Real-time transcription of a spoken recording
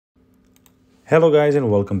Hello guys and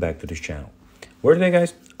welcome back to this channel, where today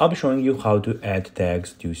guys I'll be showing you how to add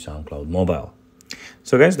tags to SoundCloud mobile.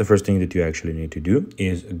 So guys, the first thing that you actually need to do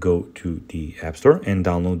is go to the App Store and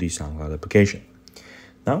download the SoundCloud application.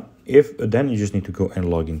 Now then you just need to go and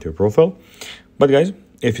log into your profile. But guys,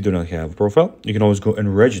 if you do not have a profile, you can always go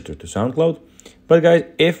and register to SoundCloud. But guys,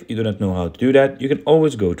 if you do not know how to do that, you can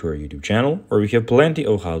always go to our YouTube channel, where we have plenty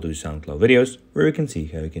of how to do SoundCloud videos where you can see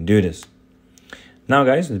how you can do this. Now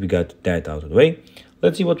guys, that we got that out of the way,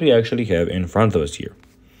 let's see what we actually have in front of us here.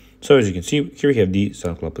 So as you can see, here we have the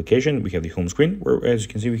SoundCloud application. We have the home screen, where as you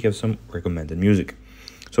can see, we have some recommended music.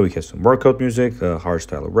 So we have some workout music,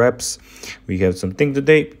 hardstyle raps. We have some things that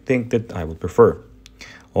they think that I would prefer.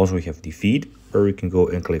 Also, we have the feed, where we can go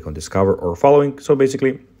and click on discover or following. So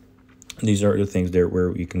basically, these are the things there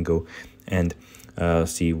where we can go and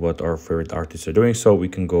see what our favorite artists are doing. So we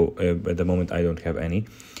can go, at the moment I don't have any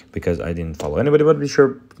because I didn't follow anybody, but be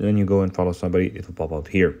sure when you go and follow somebody, it will pop out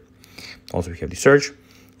here. Also, we have the search,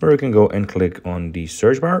 where you can go and click on the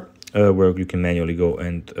search bar, where you can manually go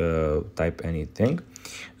and type anything,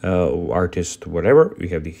 artist, whatever. We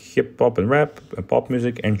have the hip hop and rap, pop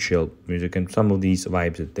music and chill music, and some of these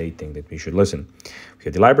vibes that they think that we should listen. We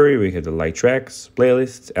have the library, we have the light tracks,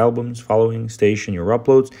 playlists, albums, following, station, your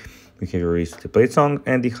uploads. We have your recently played song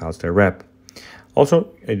and the hardstyle rap. Also,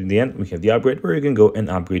 in the end, we have the upgrade, where you can go and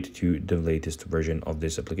upgrade to the latest version of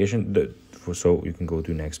this application. So you can go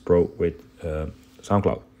to Next Pro with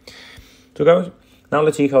SoundCloud. So guys, now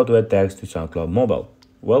let's see how to add tags to SoundCloud mobile.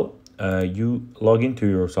 Well, you log into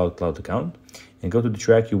your SoundCloud account and go to the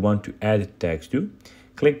track you want to add tags to.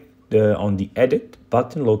 Click on the edit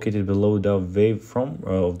button located below the waveform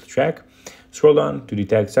of the track. Scroll down to the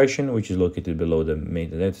tag section, which is located below the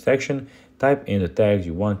main edit section. Type in the tags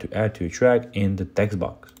you want to add to your track in the text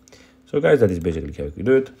box. So guys, that is basically how you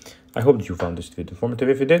do it. I hope that you found this video informative.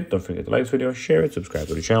 If you did, don't forget to like this video, share it, subscribe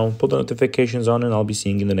to the channel, put the notifications on, and I'll be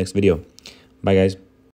seeing you in the next video. Bye guys.